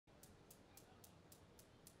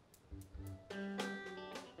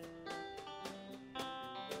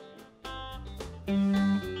I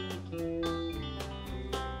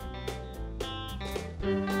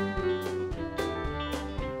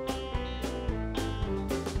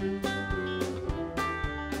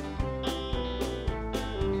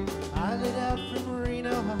lit out from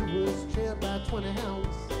Reno, I was trailed by 20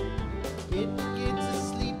 hounds. Didn't get to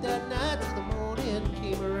sleep that night till the morning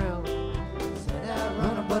came around. Said I'd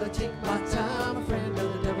run, but I take my time. A friend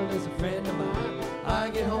of the devil is a friend of mine. I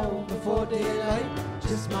get home before daylight,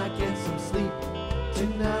 just might get some sleep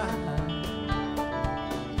tonight.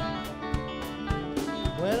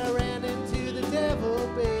 Well, I ran into the devil,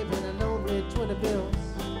 babe, and I loaned me 20 bills.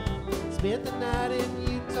 Spent the night in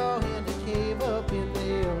Utah in a cave up in the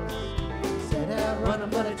hills. Said I'd run,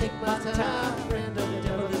 but I take my time. A friend of the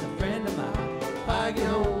devil is a friend of mine. If I get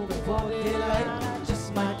home before daylight,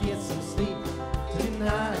 just might get some sleep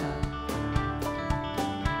tonight.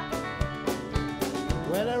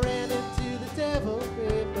 Well, I ran into the devil,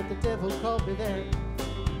 babe, but the devil called me there.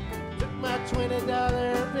 Took my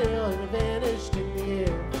 $20 bill and vanished in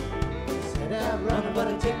the air. Said I'd run, but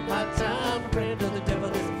I take my time. A friend of the devil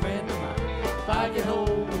is a friend of mine. If I get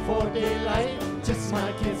home before daylight, just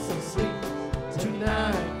might get some sleep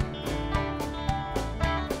tonight.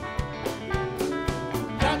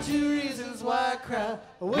 Got 2 reasons why I cry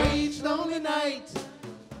away each lonely night.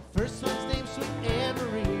 First one's named Sweet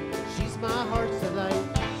Anne-Marie, she's my heart's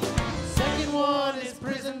delight. Second one is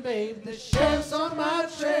Prison Babe, the sheriff's on my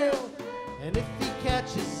trail. And if he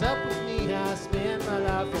catches up with me, I spend my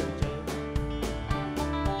life in jail.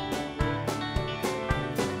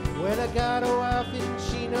 Well, I got a wife in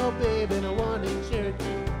Chino, babe, and a one in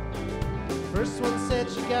Cherokee. First one said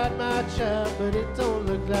she got my child, but it don't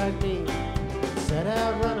look like me. Said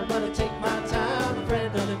I'd run, but I take my time. A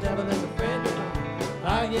friend of the devil is a friend of mine.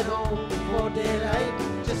 I get home before daylight,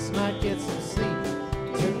 just might get some sleep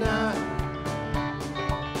tonight.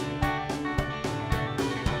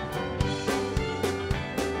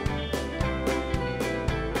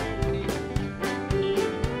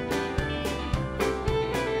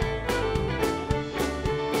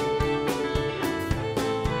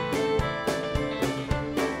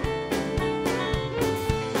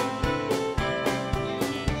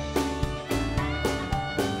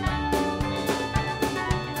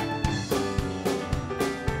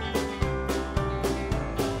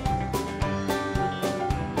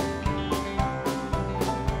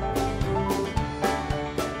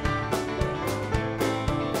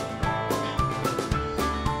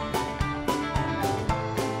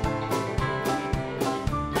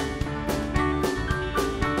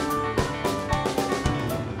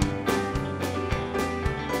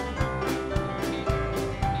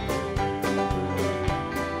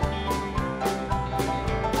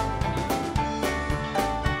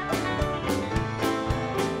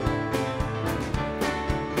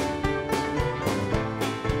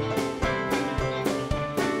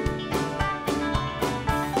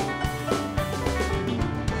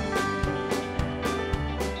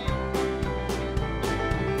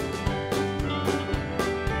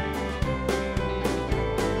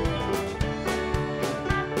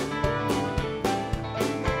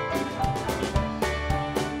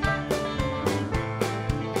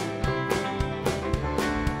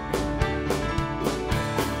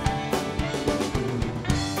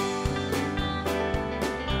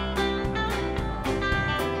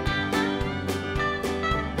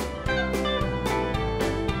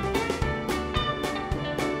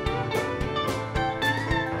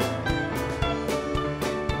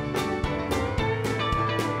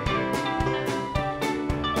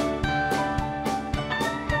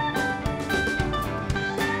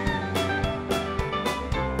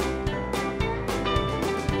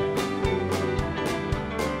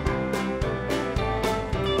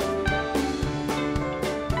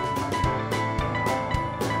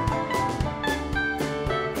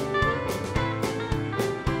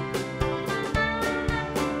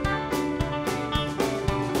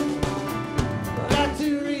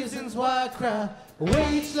 Why I cry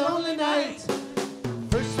away each lonely night.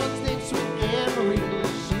 First one's named Sweet Anne-Marie,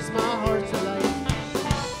 she's my heart's delight.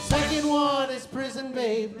 Second one is Prison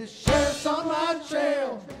Babe, the sheriff's on my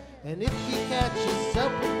trail. And if he catches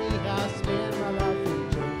up with me, I spend my life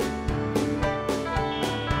in jail.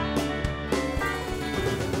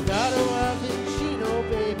 Got a wife in Chino,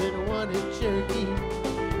 babe, and a one in Cherokee.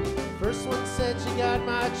 First one said she got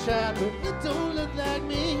my child, but it don't look like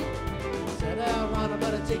me. Said I'll run,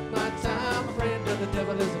 but I take my time. A friend of the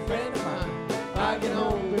devil is a friend of mine. If I get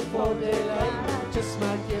home before daylight, just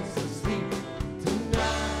might get some sleep